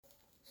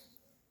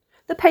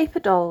The Paper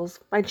Dolls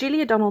by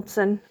Julia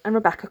Donaldson and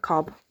Rebecca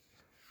Cobb.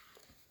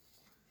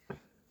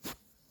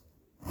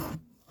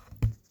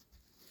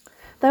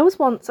 There was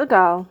once a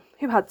girl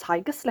who had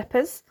tiger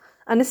slippers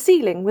and a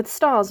ceiling with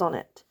stars on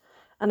it,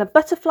 and a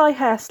butterfly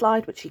hair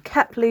slide which she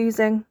kept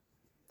losing,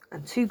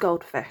 and 2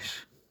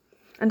 goldfish,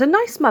 and a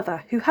nice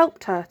mother who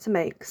helped her to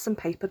make some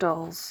paper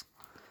dolls.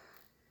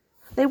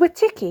 They were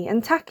Ticky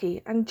and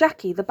Tacky and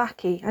Jackie the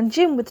Backy and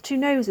Jim with 2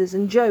 noses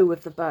and Joe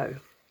with the bow.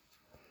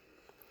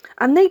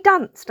 And they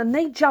danced and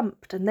they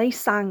jumped and they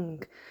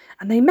sang,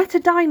 and they met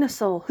a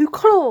dinosaur who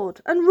clawed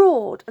and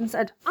roared and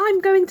said, "I'm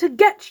going to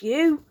get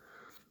you."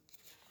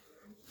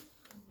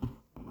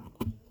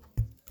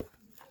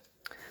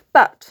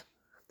 But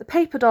the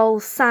paper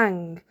dolls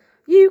sang,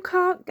 "You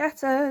can't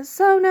get us,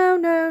 oh no,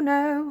 no,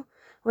 no.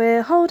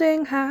 We're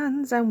holding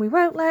hands and we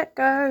won't let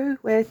go.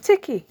 We're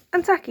Ticky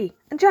and Tacky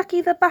and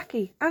Jackie the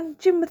Backy and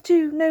Jim with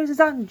 2 noses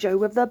and Joe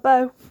with the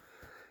bow."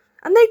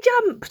 And they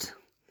jumped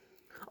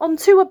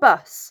onto a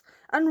bus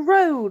and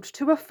rode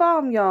to a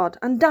farmyard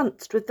and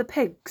danced with the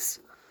pigs.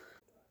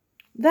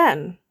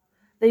 Then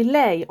they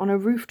lay on a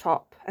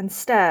rooftop and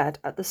stared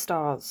at the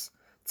stars,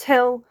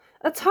 till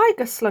a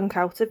tiger slunk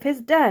out of his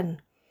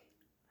den,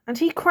 and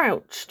he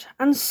crouched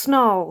and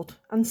snarled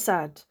and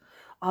said,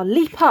 "I'll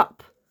leap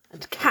up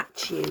and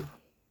catch you."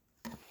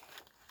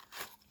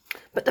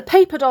 But the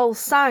paper dolls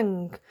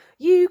sang,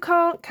 "You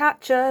can't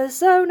catch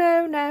us, oh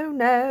no, no,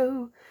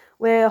 no.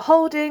 We're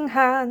holding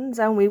hands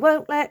and we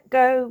won't let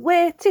go.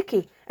 We're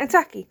Ticky and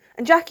Tacky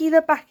and Jackie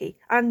the Backy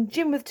and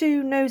Jim with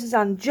 2 noses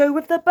and Joe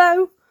with the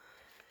bow."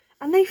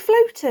 And they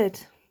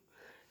floated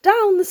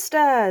down the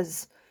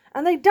stairs,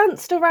 and they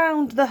danced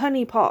around the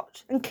honey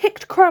pot and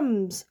kicked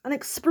crumbs and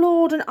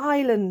explored an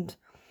island,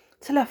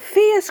 till a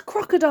fierce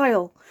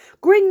crocodile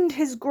grinned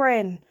his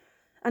grin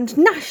and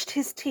gnashed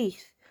his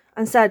teeth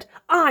and said,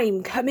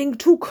 "I'm coming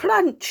to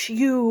crunch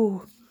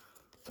you."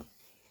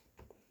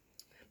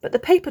 But the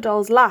paper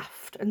dolls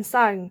laughed and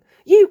sang,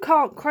 "You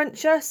can't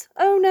crunch us,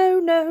 oh no,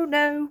 no,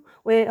 no.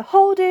 We're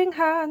holding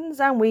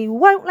hands and we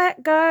won't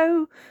let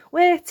go.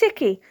 We're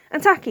Ticky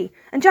and Tacky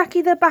and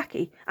Jackie the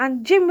Backy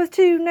and Jim with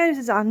 2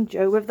 noses and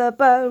Joe with the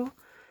bow."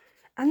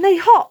 And they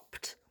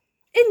hopped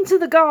into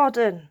the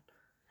garden,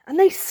 and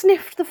they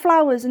sniffed the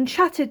flowers and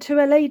chatted to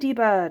a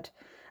ladybird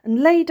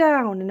and lay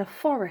down in a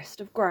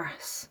forest of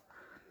grass.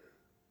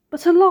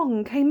 But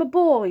along came a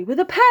boy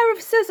with a pair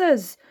of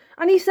scissors,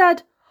 and he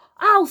said,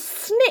 "I'll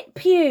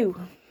snip you."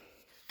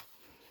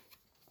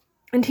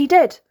 And he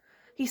did.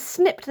 He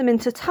snipped them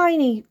into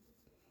tiny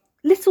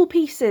little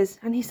pieces,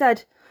 and he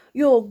said,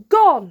 "You're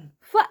gone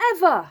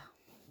forever."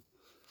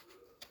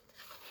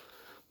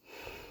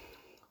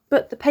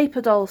 But the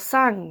paper dolls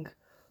sang,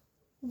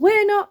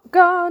 "We're not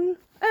gone,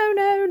 oh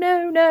no,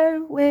 no,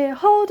 no. We're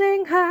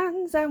holding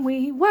hands and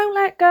we won't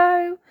let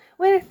go.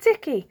 We're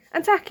Ticky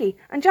and Tacky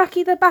and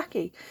Jackie the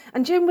Backy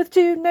and Jim with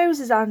 2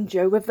 noses and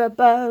Joe with the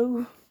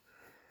bow."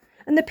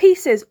 And the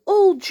pieces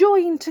all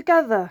joined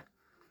together,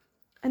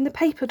 and the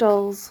paper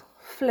dolls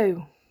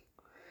flew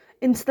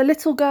into the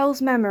little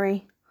girl's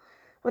memory,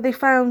 where they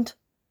found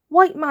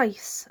white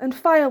mice and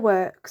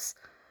fireworks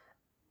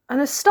and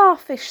a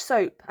starfish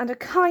soap and a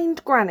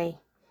kind granny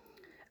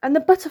and the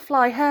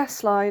butterfly hair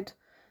slide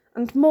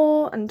and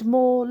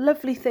more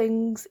lovely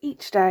things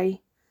each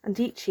day and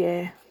each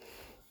year.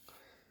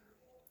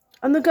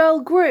 And the girl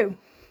grew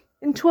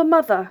into a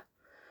mother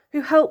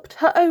who helped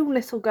her own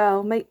little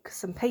girl make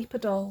some paper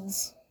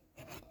dolls.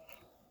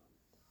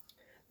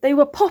 They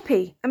were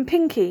Poppy and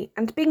Pinky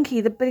and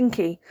Binky the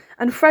Blinky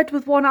and Fred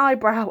with 1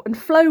 eyebrow and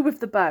Flo with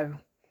the bow.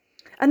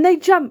 And they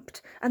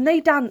jumped and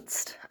they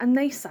danced and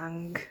they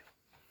sang.